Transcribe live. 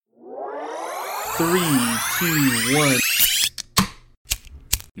Three, two, one.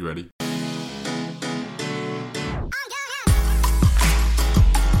 You ready?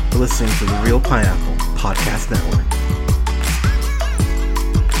 You're listening to the Real Pineapple Podcast Network.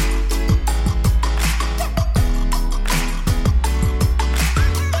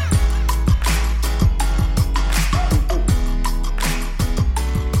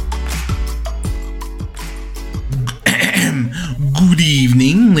 Good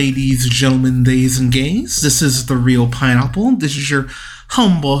evening, ladies, gentlemen, days, and gays. This is The Real Pineapple. This is your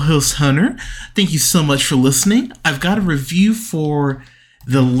humble host, Hunter. Thank you so much for listening. I've got a review for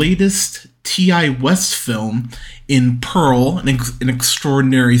the latest T.I. West film in Pearl, an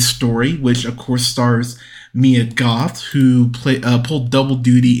extraordinary story, which of course stars Mia Goth, who pulled double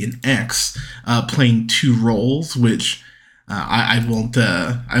duty in X, playing two roles, which I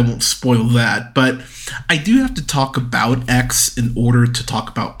won't spoil that, but I do have to talk about X in order to talk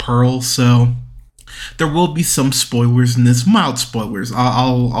about Pearl, so there will be some spoilers in this, mild spoilers.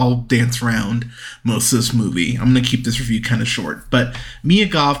 I'll dance around most of this movie. I'm gonna keep this review kind of short, but Mia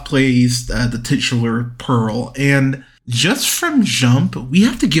Goth plays the titular Pearl, and just from jump, we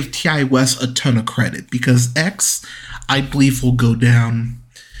have to give T.I. West a ton of credit because X, I believe, will go down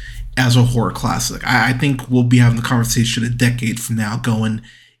as a horror classic. I think we'll be having the conversation a decade from now going,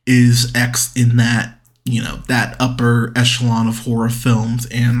 is X in that, that upper echelon of horror films?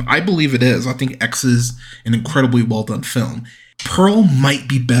 And I believe it is. I think X is an incredibly well done film. Pearl might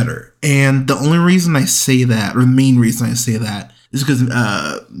be better. And the only reason I say that, or the main reason I say that, is because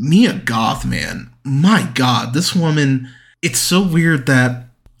Mia Goth, man, my God, this woman, it's so weird that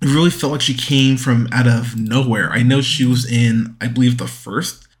it really felt like she came from out of nowhere. I know she was in, I believe, the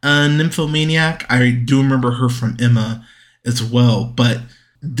first Nymphomaniac. I do remember her from Emma as well, but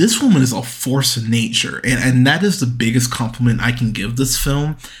this woman is a force of nature, and that is the biggest compliment I can give this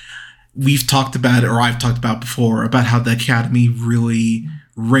film. We've talked about it, or I've talked about before, about how the Academy really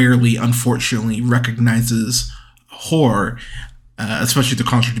rarely, unfortunately, recognizes horror, especially the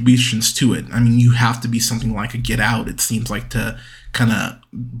contributions to it. I mean, you have to be something like a Get Out, it seems like, to kind of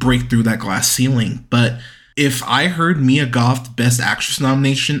break through that glass ceiling. But if I heard Mia Goth Best Actress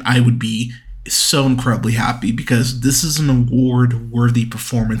nomination, I would be so incredibly happy because this is an award-worthy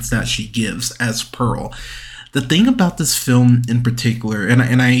performance that she gives as Pearl. The thing about this film in particular, and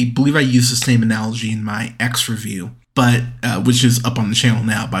I believe I used the same analogy in my X review, but which is up on the channel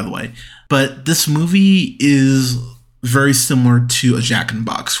now, by the way, but this movie is very similar to a Jack in the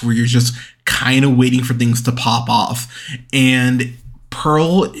Box, where you're just kind of waiting for things to pop off, and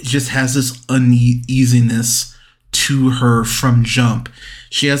Pearl just has this uneasiness to her from jump.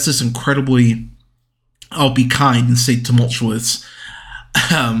 She has this incredibly, I'll be kind and say tumultuous,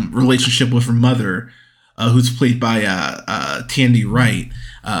 relationship with her mother, who's played by Tandy Wright,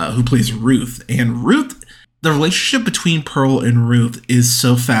 who plays Ruth. And Ruth, the relationship between Pearl and Ruth is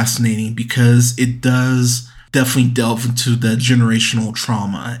so fascinating because it does definitely delve into the generational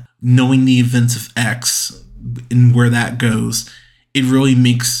trauma. Knowing the events of X and where that goes, it really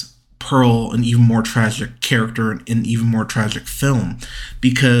makes Pearl an even more tragic character, an even more tragic film,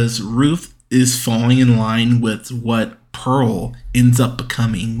 because Ruth is falling in line with what Pearl ends up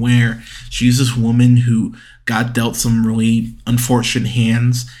becoming, where she's this woman who got dealt some really unfortunate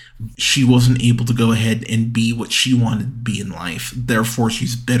hands. She wasn't able to go ahead and be what she wanted to be in life. Therefore,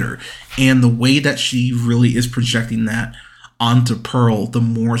 she's bitter. And the way that she really is projecting that onto Pearl, the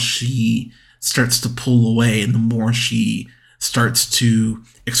more she starts to pull away and the more she starts to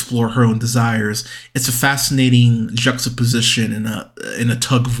explore her own desires. It's a fascinating juxtaposition in a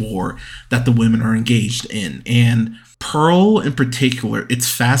tug of war that the women are engaged in. And Pearl in particular, it's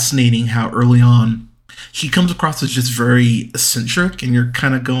fascinating how early on she comes across as just very eccentric, and you're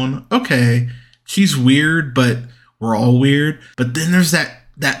kind of going, okay, she's weird, but we're all weird. But then there's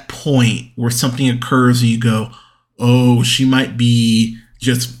that point where something occurs and you go, oh, she might be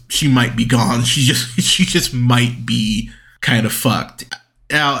gone. She just might be kind of fucked.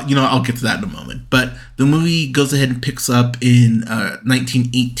 I'll get to that in a moment. But the movie goes ahead and picks up in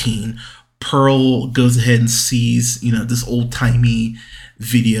 1918. Pearl goes ahead and sees, this old-timey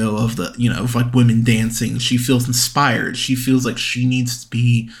video of of like women dancing. She feels inspired. She feels like she needs to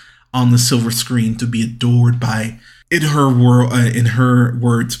be on the silver screen to be adored by, in her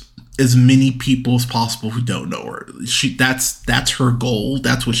words, as many people as possible who don't know her. That's her goal.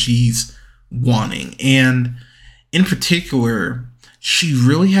 That's what she's wanting. And in particular, she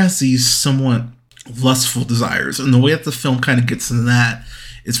really has these somewhat lustful desires. And the way that the film kind of gets into that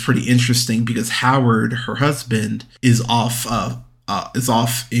is pretty interesting because Howard, her husband, is off is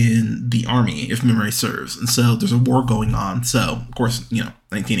off in the army, if memory serves. And so there's a war going on. So, of course,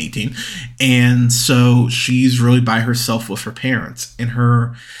 1918. And so she's really by herself with her parents. And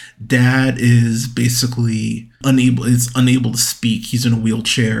her dad is basically unable to speak. He's in a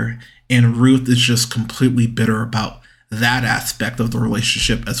wheelchair. And Ruth is just completely bitter about that aspect of the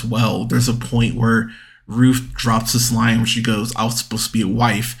relationship as well. There's a point where Ruth drops this line where she goes, "I was supposed to be a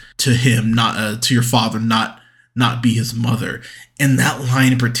wife to him, not to your father, not be his mother." And that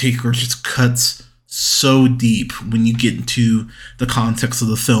line in particular just cuts so deep when you get into the context of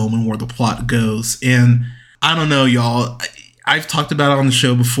the film and where the plot goes. And I don't know, y'all. I've talked about it on the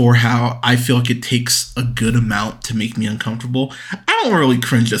show before how I feel like it takes a good amount to make me uncomfortable. I don't really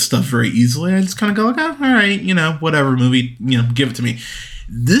cringe at stuff very easily. I just kind of go like, oh, all right, whatever movie, give it to me.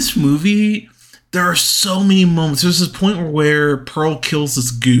 This movie, there are so many moments. There's this point where Pearl kills this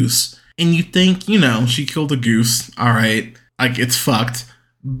goose, and you think, she killed a goose. All right, like, it's fucked.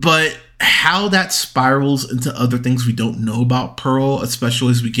 But how that spirals into other things we don't know about Pearl, especially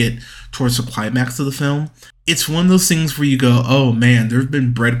as we get towards the climax of the film, it's one of those things where you go, oh man, there have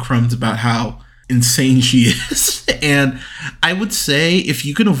been breadcrumbs about how insane she is. And I would say if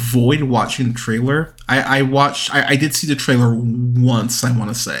you can avoid watching the trailer, I did see the trailer once, I want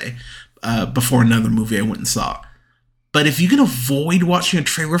to say, before another movie I went and saw. But if you can avoid watching a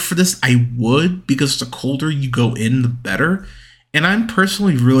trailer for this, I would, because the colder you go in, the better. And I'm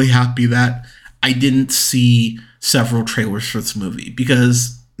personally really happy that I didn't see several trailers for this movie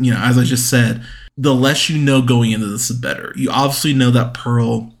because, as I just said, the less you know going into this, the better. You obviously know that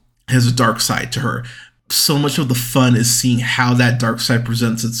Pearl has a dark side to her. So much of the fun is seeing how that dark side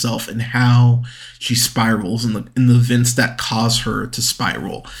presents itself and how she spirals and the events that cause her to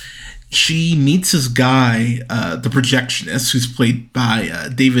spiral. She meets this guy, the projectionist, who's played by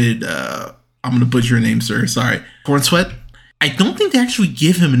David, I'm going to butcher your name, sir, sorry, Cornsweat. I don't think they actually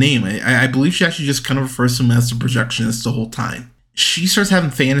give him a name. I believe she actually just kind of refers to him as the projectionist the whole time. She starts having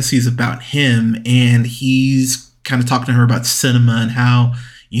fantasies about him, and he's kind of talking to her about cinema and how,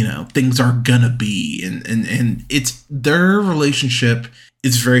 things are gonna be. And it's their relationship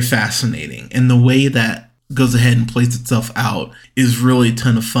is very fascinating. And the way that goes ahead and plays itself out is really a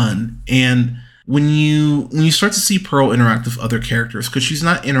ton of fun. And when you start to see Pearl interact with other characters, because she's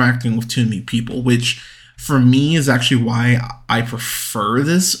not interacting with too many people, which for me is actually why I prefer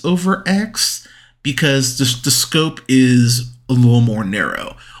this over X, because the scope is a little more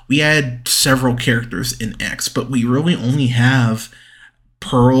narrow. We had several characters in X, but we really only have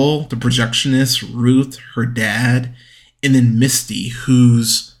Pearl, the projectionist, Ruth, her dad, and then Misty,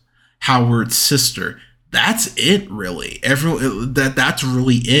 who's Howard's sister. That's it, really. That's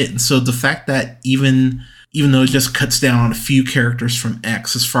really it. And so the fact that even though it just cuts down on a few characters from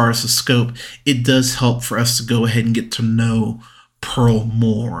X as far as the scope, it does help for us to go ahead and get to know Pearl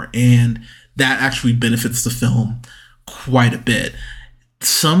more. And that actually benefits the film quite a bit.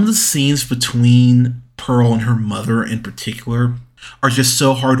 Some of the scenes between Pearl and her mother in particular are just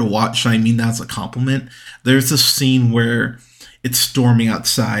so hard to watch, and I mean that as a compliment. There's this scene where it's storming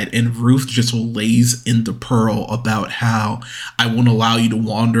outside, and Ruth just lays into Pearl about how I won't allow you to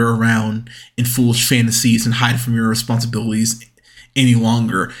wander around in foolish fantasies and hide from your responsibilities any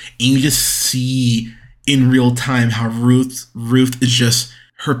longer. And you just see in real time how Ruth is just,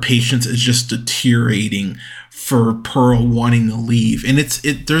 her patience is just deteriorating for Pearl wanting to leave. And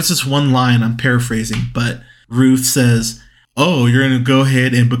there's this one line, I'm paraphrasing, but Ruth says, "Oh, you're going to go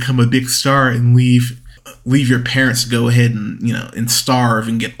ahead and become a big star and leave your parents to go ahead and, and starve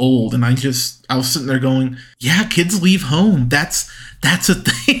and get old." And I was sitting there going, yeah, kids leave home. That's a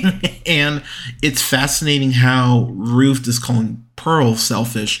thing. And it's fascinating how Ruth is calling Pearl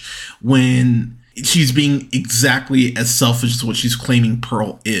selfish when she's being exactly as selfish as what she's claiming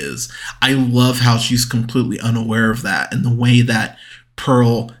Pearl is. I love how she's completely unaware of that, and the way that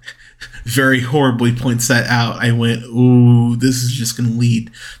Pearl very horribly points that out. I went, ooh, this is just going to lead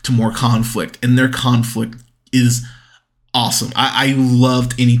to more conflict. And their conflict is awesome. I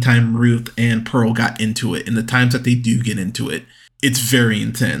loved any time Ruth and Pearl got into it, and the times that they do get into it, it's very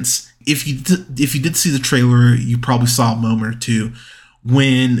intense. If you did see the trailer, you probably saw a moment or two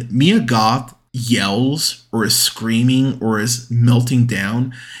when Mia Goth yells or is screaming or is melting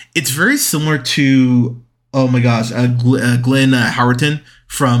down. It's very similar to, oh my gosh, Glenn Howerton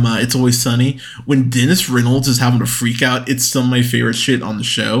from It's Always Sunny. When Dennis Reynolds is having a freak out, it's some of my favorite shit on the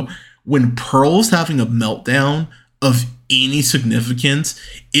show. When Pearl's having a meltdown of any significance,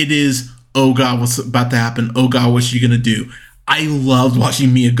 it is, oh God, what's about to happen? Oh God, what's she gonna do? I loved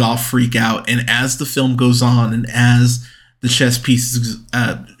watching Mia Goth freak out. And as the film goes on, and as the chess pieces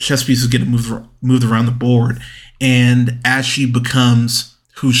get moved around the board, And as she becomes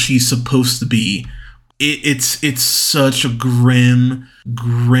who she's supposed to be, it's such a grim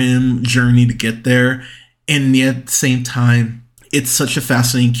journey to get there. And yet at the same time, it's such a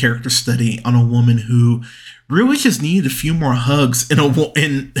fascinating character study on a woman who really just needed a few more hugs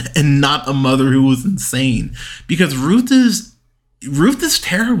and not a mother who was insane. Because Ruth is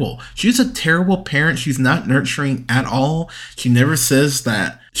terrible. She's a terrible parent. She's not nurturing at all. She never says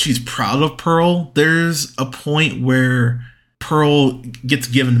that she's proud of Pearl. There's a point where Pearl gets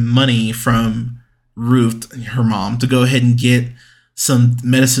given money from Ruth, her mom, to go ahead and get some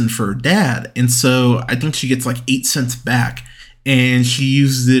medicine for her dad. And so I think she gets like 8 cents back, and she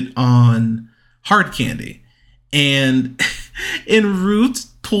used it on hard candy. And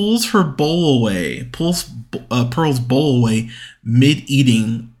Ruth pulls Pearl's bowl away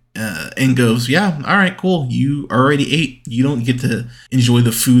mid-eating, and goes, yeah, all right, cool. You already ate. You don't get to enjoy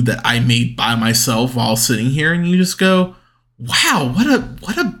the food that I made by myself while sitting here. And you just go, wow,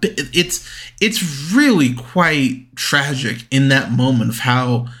 what a bit. It's really quite tragic in that moment of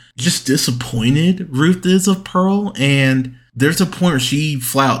how just disappointed Ruth is of Pearl. And there's a point where she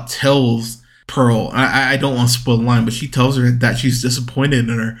flat out tells Pearl, I don't want to spoil the line, but she tells her that she's disappointed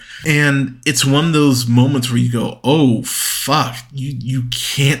in her. And it's one of those moments where you go, oh, fuck, you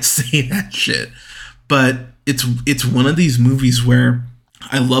can't say that shit. But it's one of these movies where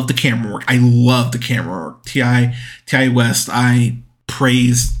I love the camera work. T.I. West, I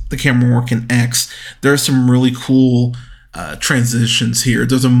praise the camera work in X. There are some really cool transitions here.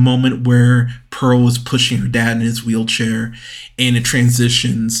 There's a moment where Pearl is pushing her dad in his wheelchair, and it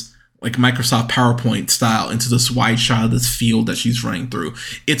transitions like Microsoft PowerPoint style into this wide shot of this field that she's running through.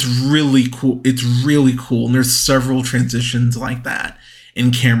 It's really cool. And there's several transitions like that in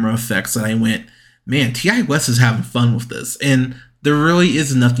camera effects that I went, man, T.I. West is having fun with this. And there really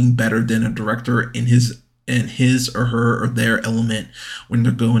is nothing better than a director in his or her or their element when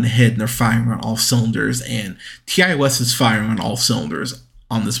they're going ahead and they're firing on all cylinders. And T.I. West is firing on all cylinders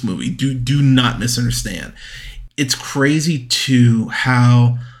on this movie. Do not misunderstand. It's crazy too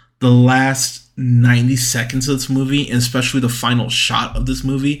how the last 90 seconds of this movie, and especially the final shot of this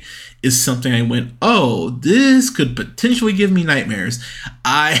movie, is something I went, oh, this could potentially give me nightmares.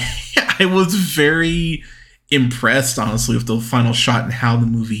 I was very impressed, honestly, with the final shot and how the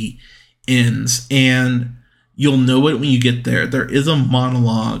movie ends. And you'll know it when you get there. There is a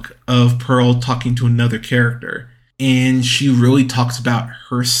monologue of Pearl talking to another character, and she really talks about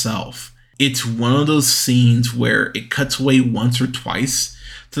herself. It's one of those scenes where it cuts away once or twice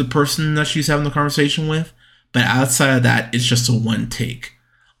to the person that she's having the conversation with, but outside of that, it's just a one take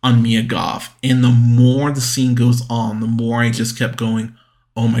on Mia Goth. And the more the scene goes on, the more I just kept going,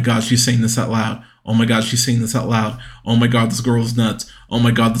 oh my god, she's saying this out loud. Oh my god, she's saying this out loud. Oh my god, this girl's nuts. Oh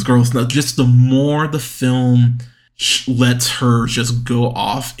my god, this girl's nuts. Just the more the film lets her just go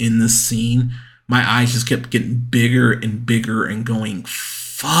off in this scene, my eyes just kept getting bigger and bigger and going,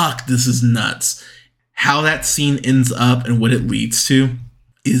 fuck, this is nuts. How that scene ends up and what it leads to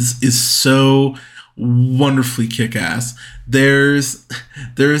is so wonderfully kick-ass. There's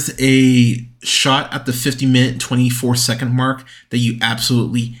a shot at the 50-minute 24-second mark that you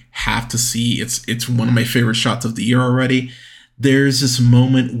absolutely have to see. It's one of my favorite shots of the year already. There's this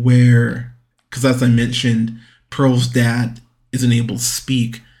moment where, because as I mentioned, Pearl's dad isn't able to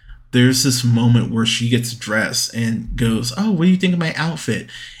speak. There's this moment where she gets dressed and goes, oh, what do you think of my outfit?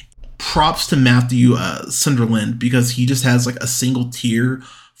 Props to Matthew Sunderland, because he just has like a single tear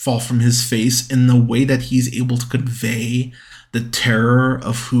fall from his face, and the way that he's able to convey the terror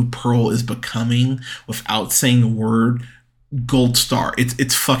of who Pearl is becoming without saying a word, gold star.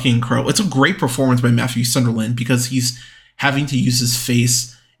 It's fucking incredible. It's a great performance by Matthew Sunderland, because he's having to use his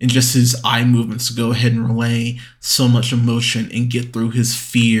face and just his eye movements to go ahead and relay so much emotion and get through his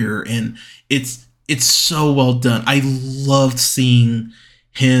fear, and it's so well done. I loved seeing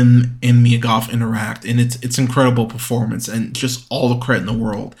him and Mia Goth interact, and it's incredible performance, and just all the credit in the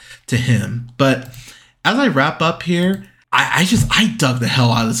world to him. But as I wrap up here, I dug the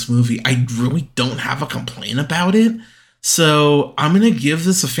hell out of this movie. I really don't have a complaint about it, so I'm gonna give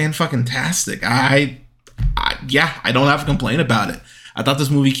this a fan-fucking-tastic. I don't have a complaint about it. I thought this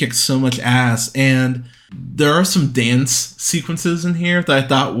movie kicked so much ass, and there are some dance sequences in here that I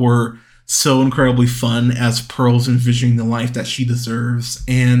thought were so incredibly fun as Pearl's envisioning the life that she deserves.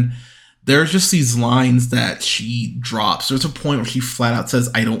 And there's just these lines that she drops. There's a point where she flat out says,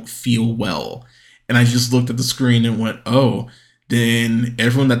 I don't feel well. And I just looked at the screen and went, oh, then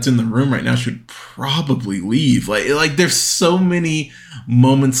everyone that's in the room right now should probably leave. Like there's so many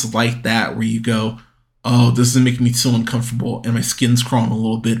moments like that where you go, oh, this is making me so uncomfortable and my skin's crawling a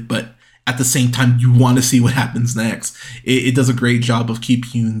little bit. But at the same time you want to see what happens next. It does a great job of keeping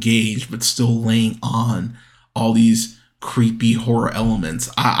you engaged, but still laying on all these creepy horror elements.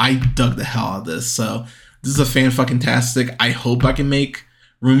 I dug the hell out of this. So this is a fan-fucking-tastic. I hope I can make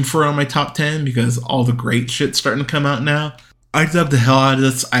room for it on my top 10 because all the great shit's starting to come out now. I dug the hell out of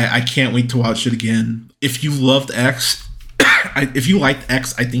this. I can't wait to watch it again. If you loved X, if you liked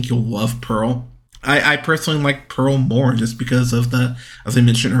X, I think you'll love Pearl. I personally like Pearl more just because of the, as I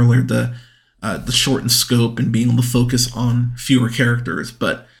mentioned earlier, the shortened scope and being able to focus on fewer characters.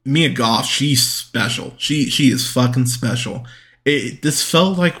 But Mia Goth, she's special. She is fucking special. This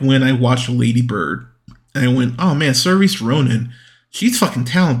felt like when I watched Lady Bird and I went, oh man, Saoirse Ronan, she's fucking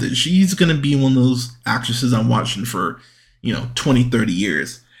talented. She's gonna be one of those actresses I'm watching for, 20, 30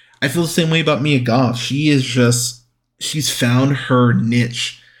 years. I feel the same way about Mia Goth. She's found her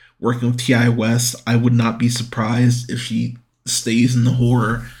niche working with T.I. West. I would not be surprised if she stays in the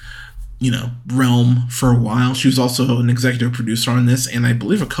horror, realm for a while. She was also an executive producer on this and I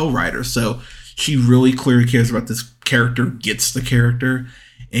believe a co-writer. So she really clearly cares about this character, gets the character,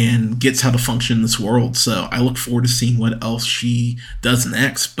 and gets how to function in this world. So I look forward to seeing what else she does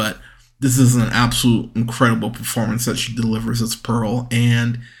next. But this is an absolute incredible performance that she delivers as Pearl.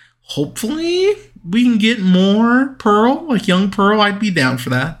 And hopefully we can get more Pearl, like young Pearl. I'd be down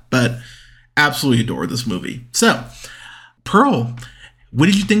for that. But absolutely adore this movie. So, Pearl, what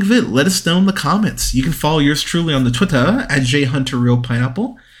did you think of it? Let us know in the comments. You can follow yours truly on the Twitter at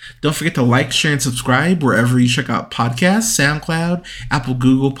JHunterRealPineapple. Don't forget to like, share, and subscribe wherever you check out podcasts: SoundCloud, Apple,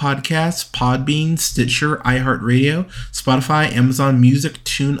 Google Podcasts, Podbean, Stitcher, iHeartRadio, Spotify, Amazon Music,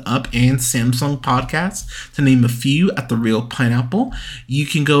 TuneUp, and Samsung Podcasts, to name a few, at The Real Pineapple. You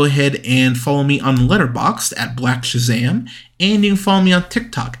can go ahead and follow me on Letterboxd at Black Shazam, and you can follow me on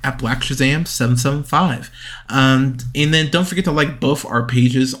TikTok at BlackShazam775. And then don't forget to like both our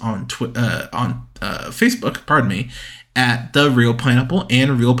pages on Facebook, at The Real Pineapple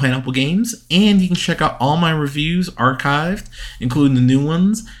and Real Pineapple Games. And you can check out all my reviews archived, including the new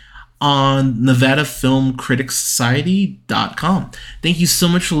ones, on NevadaFilmCriticsSociety.com. Thank you so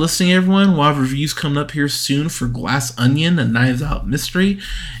much for listening, everyone. We'll have reviews coming up here soon for Glass Onion, a Knives Out mystery.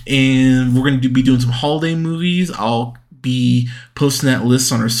 And we're going to be doing some holiday movies. I'll be posting that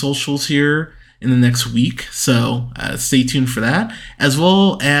list on our socials here in the next week, so stay tuned for that, as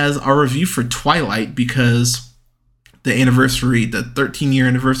well as our review for Twilight, because the 13-year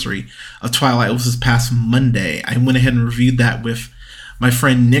anniversary of Twilight was this past Monday. I went ahead and reviewed that with my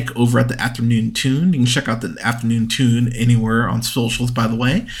friend Nick over at the Afternoon Tune. You can check out the Afternoon Tune anywhere on socials, by the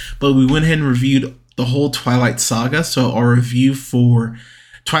way. But we went ahead and reviewed the whole Twilight saga, so our review for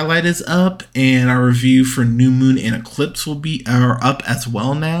Twilight is up, and our review for New Moon and Eclipse are up as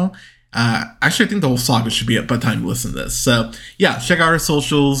well now. Actually, I think the whole saga should be up by the time you listen to this. So yeah, check out our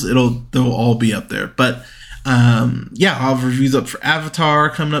socials. They'll all be up there. But yeah, I'll have reviews up for Avatar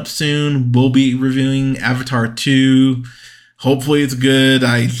coming up soon. We'll be reviewing Avatar 2. Hopefully it's good.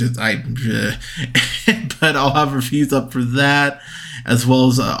 But I'll have reviews up for that, as well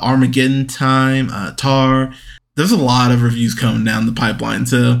as Armageddon Time, Tar. There's a lot of reviews coming down the pipeline,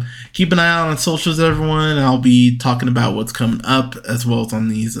 so keep an eye out on socials, everyone. I'll be talking about what's coming up, as well as on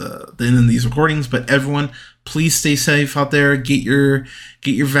these the end of these recordings. But everyone, please stay safe out there. Get your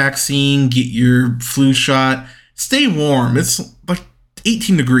vaccine, get your flu shot. Stay warm. It's like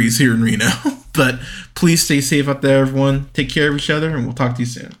 18 degrees here in Reno. But please stay safe out there, everyone. Take care of each other, and we'll talk to you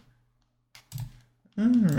soon. All right.